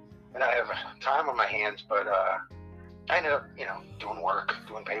 and I have time on my hands, but I ended up, you know, doing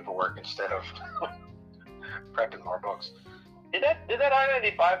paperwork instead of prepping more books. Did that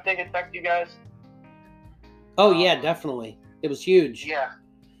I-95 thing affect you guys? Oh yeah, definitely. It was huge. Yeah.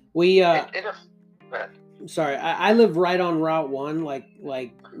 We go ahead. Sorry, I live right on Route 1, like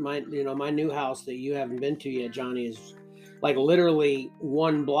my new house that you haven't been to yet, Johnny, is like literally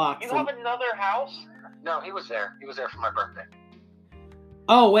 1 block. You have another house? No, he was there. He was there for my birthday.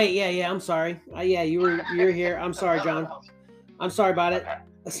 Oh wait, yeah. I'm sorry. Yeah, you're here. I'm sorry, John. I'm sorry about it.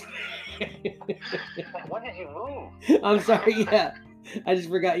 When did you move? I'm sorry. Yeah, I just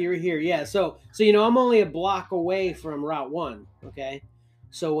forgot you were here. Yeah, so you know, I'm only a block away from Route 1. Okay.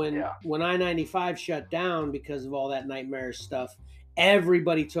 So when I-95 shut down because of all that nightmare stuff,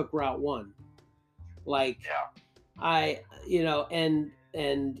 everybody took Route 1. Like, and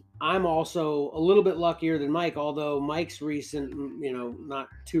I'm also a little bit luckier than Mike, although Mike's recent, you know, not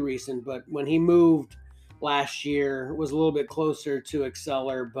too recent, but when he moved last year, it was a little bit closer to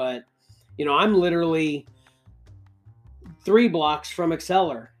Exceller. But, you know, I'm literally 3 blocks from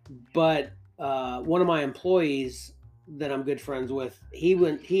Exceller. But one of my employees that I'm good friends with,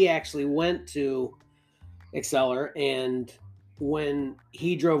 he actually went to Exceller, and when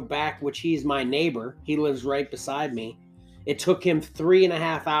he drove back, which he's my neighbor, he lives right beside me, it took him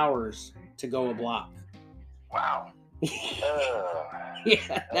 3.5 hours to go a block. Wow. Yeah,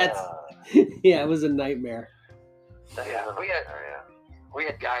 it was a nightmare. Yeah, we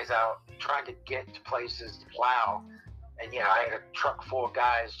had guys out trying to get to places to plow. And yeah, I had a truck full of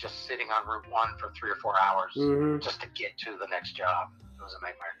guys just sitting on Route 1 for 3 or 4 hours just to get to the next job. It was a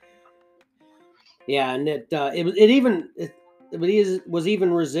nightmare. Yeah, and it was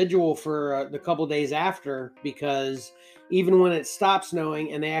even residual for the couple days after, because even when it stopped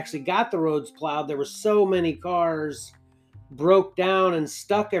snowing and they actually got the roads plowed, there were so many cars broke down and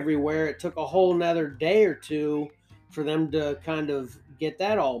stuck everywhere. It took a whole nother day or 2 for them to kind of get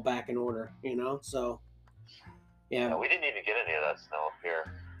that all back in order, you know, so. Yeah, we didn't even get any of that snow up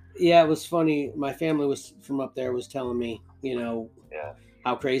here. Yeah, it was funny. My family was from up there was telling me, you know,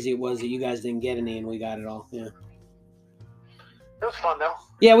 how crazy it was that you guys didn't get any and we got it all. Yeah. It was fun though.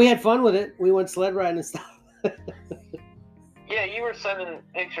 Yeah, we had fun with it. We went sled riding and stuff. Yeah, you were sending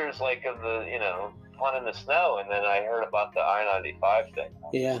pictures like of the, you know, fun in the snow, and then I heard about the I-95 thing. I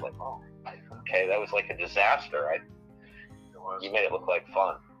was just like, oh, okay, that was like a disaster. You made it look like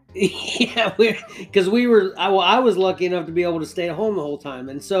fun. Yeah, because I was lucky enough to be able to stay at home the whole time,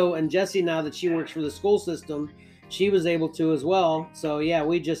 and Jessie, now that she works for the school system, she was able to as well. So yeah,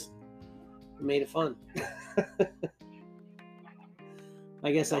 we just made it fun.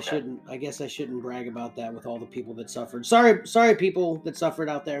 I guess I shouldn't brag about that with all the people that suffered. Sorry, people that suffered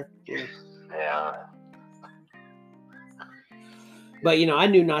out there. Yeah. But I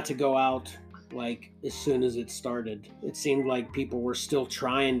knew not to go out like as soon as it started. It seemed like people were still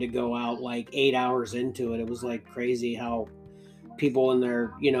trying to go out like 8 hours into it. It was like crazy how people in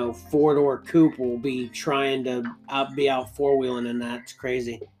their 4-door coupe will be trying to be out four-wheeling, and that's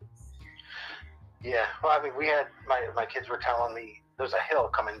crazy. Yeah, well, I mean, we had my kids were telling me there's a hill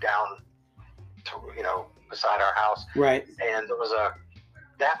coming down to beside our house, right? And there was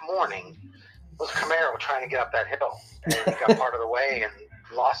that morning was a Camaro trying to get up that hill, and he got part of the way and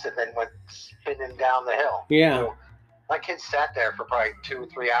lost it, then went spinning down the hill. Yeah. So my kids sat there for probably 2 or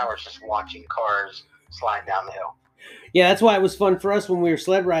 3 hours just watching cars slide down the hill. Yeah, that's why it was fun for us when we were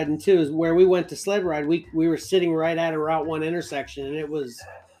sled riding too. Is where we went to sled ride. We were sitting right at a Route 1 intersection, and we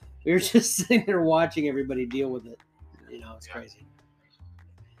were just sitting there watching everybody deal with it. It's crazy.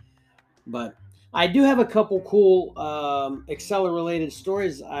 But I do have a couple cool Acceler-related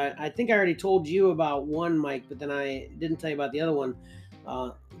stories. I think I already told you about one, Mike, but then I didn't tell you about the other one.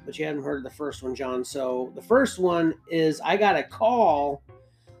 But you haven't heard the first one, John. So the first one is I got a call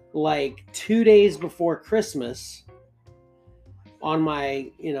like 2 days before Christmas on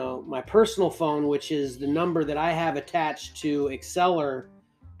my, my personal phone, which is the number that I have attached to Acceler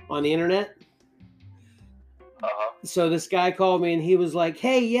on the internet. So this guy called me and he was like,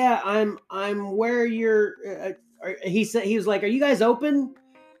 "Hey, yeah, I'm where you're." He was like, "Are you guys open?"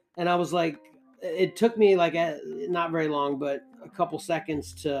 And I was like, it took me like not very long, but a couple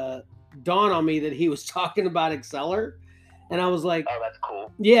seconds to dawn on me that he was talking about Acceler. And I was like, "Oh, that's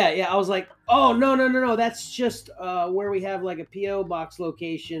cool." Yeah. I was like, "Oh, no. That's just where we have like a PO box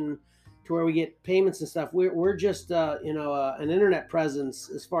location to where we get payments and stuff. We're just an internet presence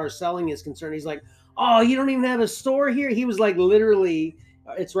as far as selling is concerned." He's like, "Oh, you don't even have a store here?" He was like, literally,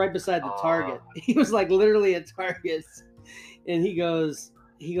 it's right beside the Target. He was like literally at Target, and he goes,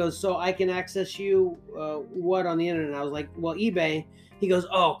 "So I can access you what on the internet?" And I was like, "Well, eBay." He goes,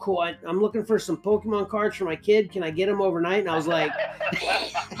 "Oh, cool. I'm looking for some Pokemon cards for my kid. Can I get them overnight?" And I was like,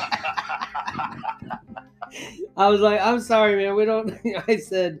 "I'm sorry, man. We don't." I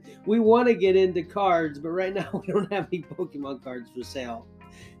said, "We want to get into cards, but right now we don't have any Pokemon cards for sale."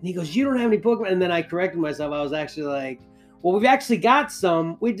 And he goes, "You don't have any Pokemon?" And then I corrected myself. I was actually like, "Well, we've actually got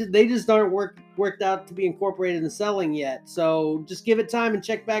some. They just aren't worked out to be incorporated in selling yet. So just give it time and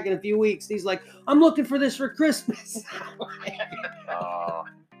check back in a few weeks." He's like, "I'm looking for this for Christmas."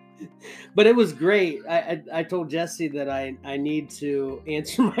 But it was great. I told Jesse that I need to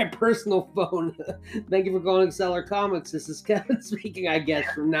answer my personal phone. "Thank you for calling Acceler Comics. This is Kevin speaking, I guess,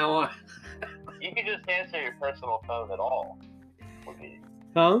 from now on." You can just answer your personal phone at all.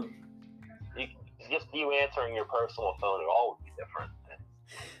 Huh? Just you answering your personal phone at all would be different.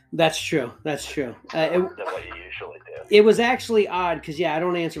 That's true. Than what you usually do. It was actually odd because, I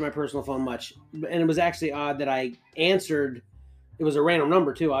don't answer my personal phone much. And it was actually odd that I answered. It was a random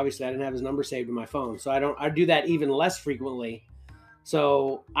number, too. Obviously, I didn't have his number saved in my phone. So I do that even less frequently.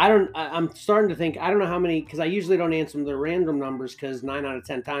 So I'm starting to think, I don't know how many, because I usually don't answer the random numbers because 9 out of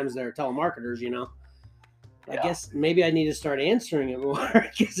 10 times they're telemarketers, I guess maybe I need to start answering it more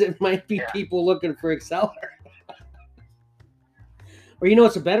because it might be people looking for Acceler. Or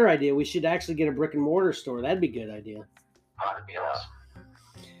it's a better idea. We should actually get a brick and mortar store. That'd be a good idea. That'd be awesome.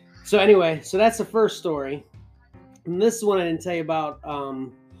 So anyway, that's the first story. And this one I didn't tell you about.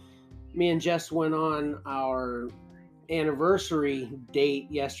 Me and Jess went on our anniversary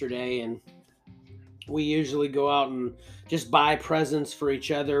date yesterday, and we usually go out and just buy presents for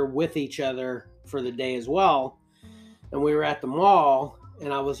each other with each other for the day as well. And we were at the mall,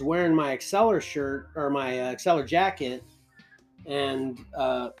 and I was wearing my Acceler shirt or my Acceler jacket, and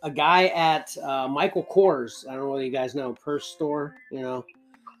a guy at Michael Kors, I don't know whether you guys know, purse store,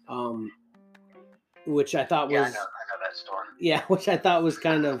 which I thought was, I know that store. Yeah, which I thought was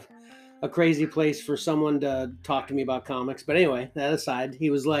kind of a crazy place for someone to talk to me about comics. But anyway, that aside, he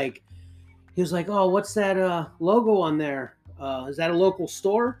was like, "Oh, what's that logo on there? Is that a local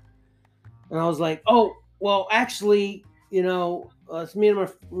store?" And I was like, "Oh, well, actually, it's me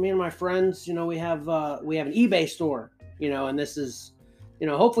and my friends. We have an eBay store. And this is,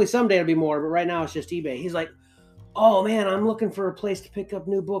 hopefully someday it'll be more, but right now it's just eBay." He's like, oh man, I'm looking for a place to pick up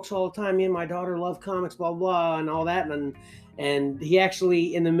new books all the time. Me and my daughter love comics, blah blah, and all that. And he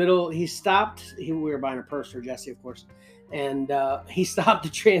actually in the middle, he stopped. We were buying a purse for Jesse, of course, and he stopped the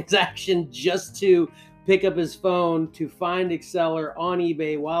transaction just to pick up his phone to find Exceller on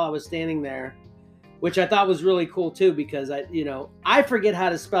eBay while I was standing there, which I thought was really cool too, because I forget how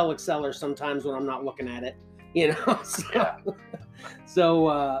to spell Exceller sometimes when I'm not looking at it, So, Yeah.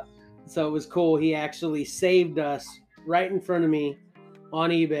 so it was cool. He actually saved us right in front of me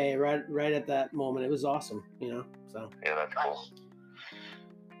on eBay right at that moment. It was awesome, So Yeah, that's cool.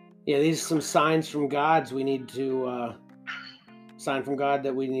 yeah, these are some signs from God's we need to sign from God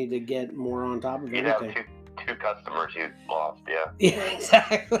that we need to get more on top of You'd everything. have two customers you lost, yeah. Yeah,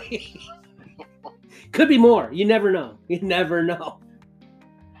 exactly. Could be more. You never know. You never know.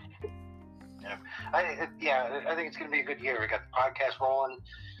 I think it's going to be a good year. We got the podcast rolling.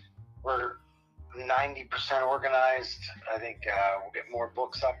 We're 90% organized. I think we'll get more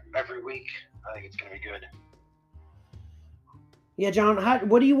books up every week. I think it's going to be good. Yeah, John,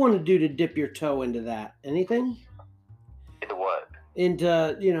 what do you want to do to dip your toe into that? Anything? Into what?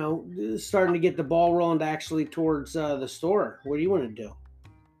 Into, starting to get the ball rolling actually towards the store. What do you want to do?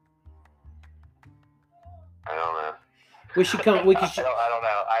 I don't know. We should come. I don't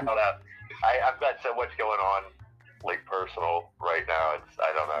know. I've got so much going on, like personal right now.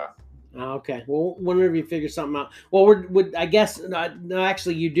 I don't know. Oh, okay. Well, whenever you figure something out. Well, I guess no.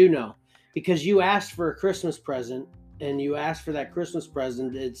 Actually, you do know, because you asked for a Christmas present, and you asked for that Christmas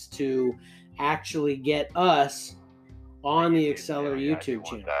present. It's to actually get us on the Exceller YouTube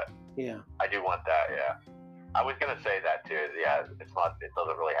channel. Yeah. I do want that. Yeah. I was gonna say that too. Yeah. It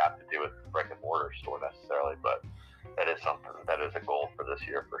doesn't really have to do with brick and mortar store necessarily, but that is something that is a goal for this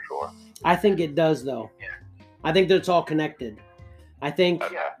year for sure. I think it does, though. Yeah. I think that it's all connected. I think,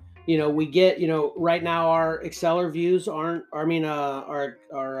 we get, right now our Exceller views aren't, our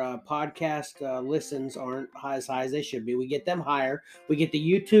podcast listens aren't as high as they should be. We get them higher. We get the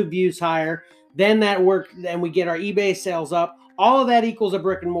YouTube views higher. Then we get our eBay sales up. All of that equals a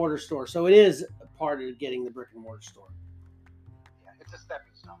brick and mortar store. So it is a part of getting the brick and mortar store. Yeah, it's a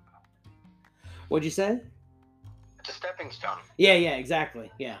stepping stone. What'd you say? It's a stepping stone. Yeah,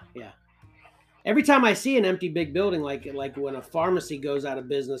 exactly. Yeah. Every time I see an empty big building, like when a pharmacy goes out of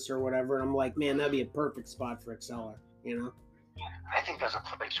business or whatever, I'm like, man, that'd be a perfect spot for Exceller, I think there's a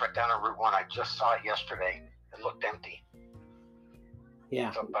place right down on Route 1. I just saw it yesterday. It looked empty. Yeah.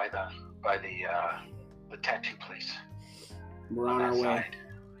 It's up by the tattoo place. We're on our way. Side.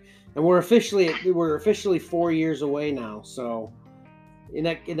 And we're officially 4 years away now. So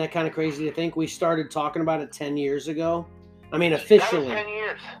isn't that kind of crazy to think we started talking about it 10 years ago? I mean, officially. That was 10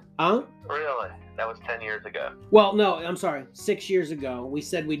 years. Huh? Really? That was 10 years ago. Well, no, I'm sorry. 6 years ago. We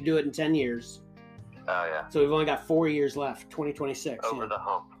said we'd do it in 10 years. Oh, yeah. So we've only got 4 years left, 2026. Over the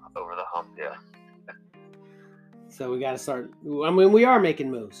hump, yeah. So we got to start. I mean, we are making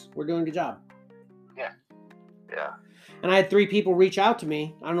moves. We're doing a good job. Yeah. Yeah. And I had 3 people reach out to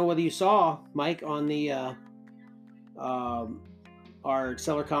me. I don't know whether you saw, Mike, on the our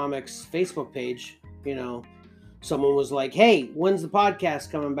Exceller Comics Facebook page. Someone was like, "Hey, when's the podcast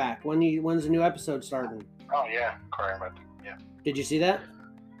coming back? When's the new episode starting?" Oh yeah, correct. Yeah. Did you see that?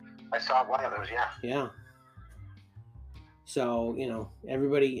 I saw one of those. Yeah. Yeah. So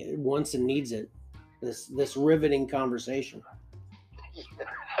everybody wants and needs it. This riveting conversation. Yeah,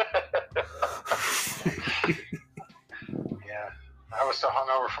 I was so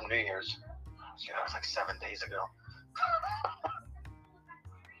hungover from New Year's. It was like 7 days ago.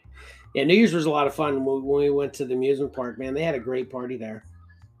 Yeah, New Year's was a lot of fun when we went to the amusement park. Man, they had a great party there.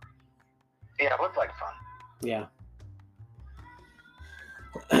 Yeah, it looked like fun. Yeah.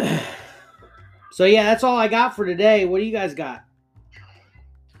 So yeah, that's all I got for today. What do you guys got?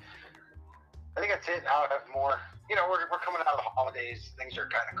 I think that's it. I'll have more. We're coming out of the holidays. Things are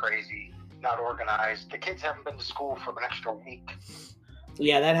kind of crazy, not organized. The kids haven't been to school for an extra week.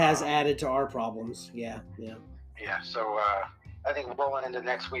 Yeah, that has added to our problems. Yeah. Yeah, so I think rolling into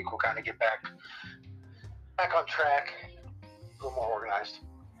next week, we'll kind of get back on track, a little more organized.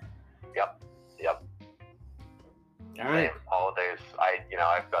 Yep. All right. Same holidays.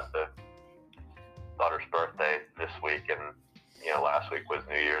 I've got the daughter's birthday this week, and last week was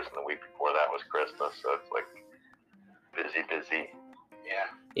New Year's, and the week before that was Christmas. So it's like busy.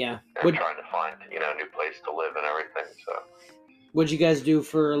 Yeah. And trying to find a new place to live and everything. So. What'd you guys do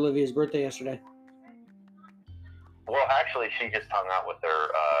for Olivia's birthday yesterday? Well, actually, she just hung out with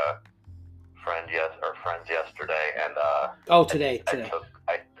her friends yesterday, and today.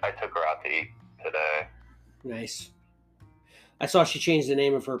 I took her out to eat today. Nice. I saw she changed the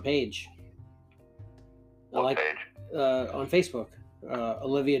name of her page. What page? on Facebook.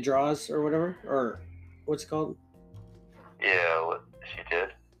 Olivia Draws or whatever, or what's it called? Yeah, she did.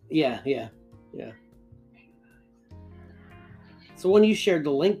 Yeah. So when you shared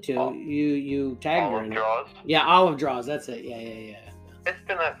the link to, you tagged her Olive in it. Draws. Yeah, Olive Draws. That's it. Yeah. It's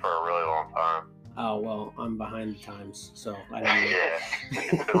been that for a really long time. Oh well, I'm behind the times, so I don't know. Yeah,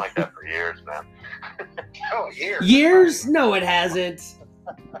 it's been like that for years, man. Oh, years. Years? No, it hasn't.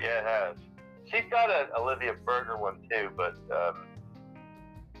 Yeah, it has. She's got an Olivia Berger one too, but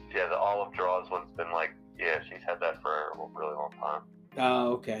yeah, the Olive Draws one's been like, yeah, she's had that for a really long time.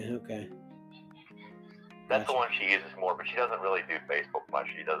 Oh, okay. That's the Gotcha. one she uses more, but she doesn't really do Facebook much.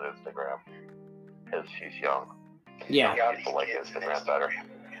 She does Instagram because she's young. Yeah. Young people like Instagram better.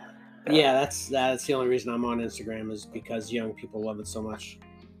 Yeah, that's the only reason I'm on Instagram is because young people love it so much.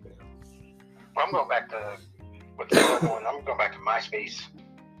 I'm going back to what's the other one? I'm going back to MySpace.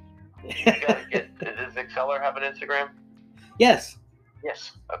 You gotta get. Does Exceller have an Instagram? Yes.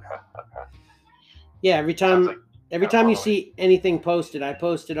 Yes. Okay. Yeah, every time you following. see anything posted, I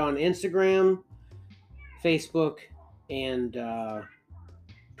post it on Instagram, Facebook, and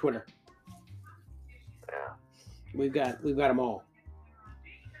Twitter. Yeah. We've got them all.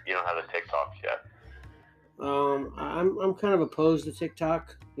 You don't have the TikToks yet. I'm kind of opposed to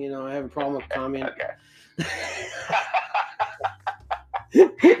TikTok. You know, I have a problem with comment. Okay.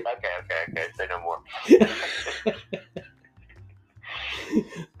 Okay. Say no more.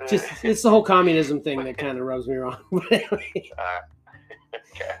 Just it's the whole communism thing that kind of rubs me wrong. But anyway.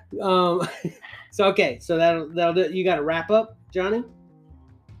 Okay. So that'll do. You got to wrap up, Johnny.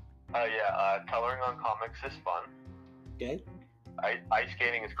 Yeah. Coloring on comics is fun. Okay. Ice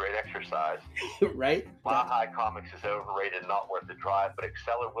skating is great exercise. Right. Mile High Comics is overrated, not worth the drive, but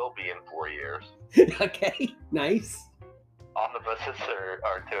Exceller will be in 4 years. Okay. Nice. Omnibuses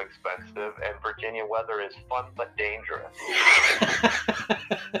are too expensive, and Virginia weather is fun but dangerous.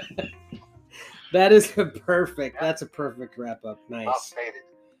 That's a perfect wrap up. Nice. Updated.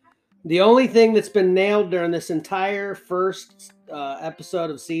 The only thing that's been nailed during this entire first episode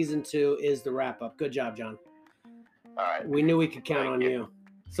of season 2 is the wrap up. Good job, John. All right. We knew we could count Thank on you. you.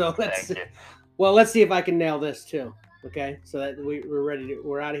 So Thank you. let's see if I can nail this too. Okay, so that we're ready to.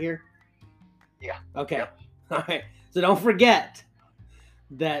 We're out of here. Yeah. Okay. Yep. All right. So don't forget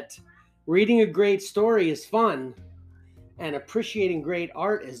that reading a great story is fun, and appreciating great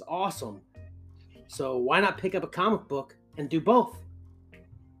art is awesome. So why not pick up a comic book and do both?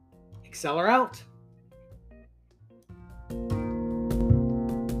 Exceller out.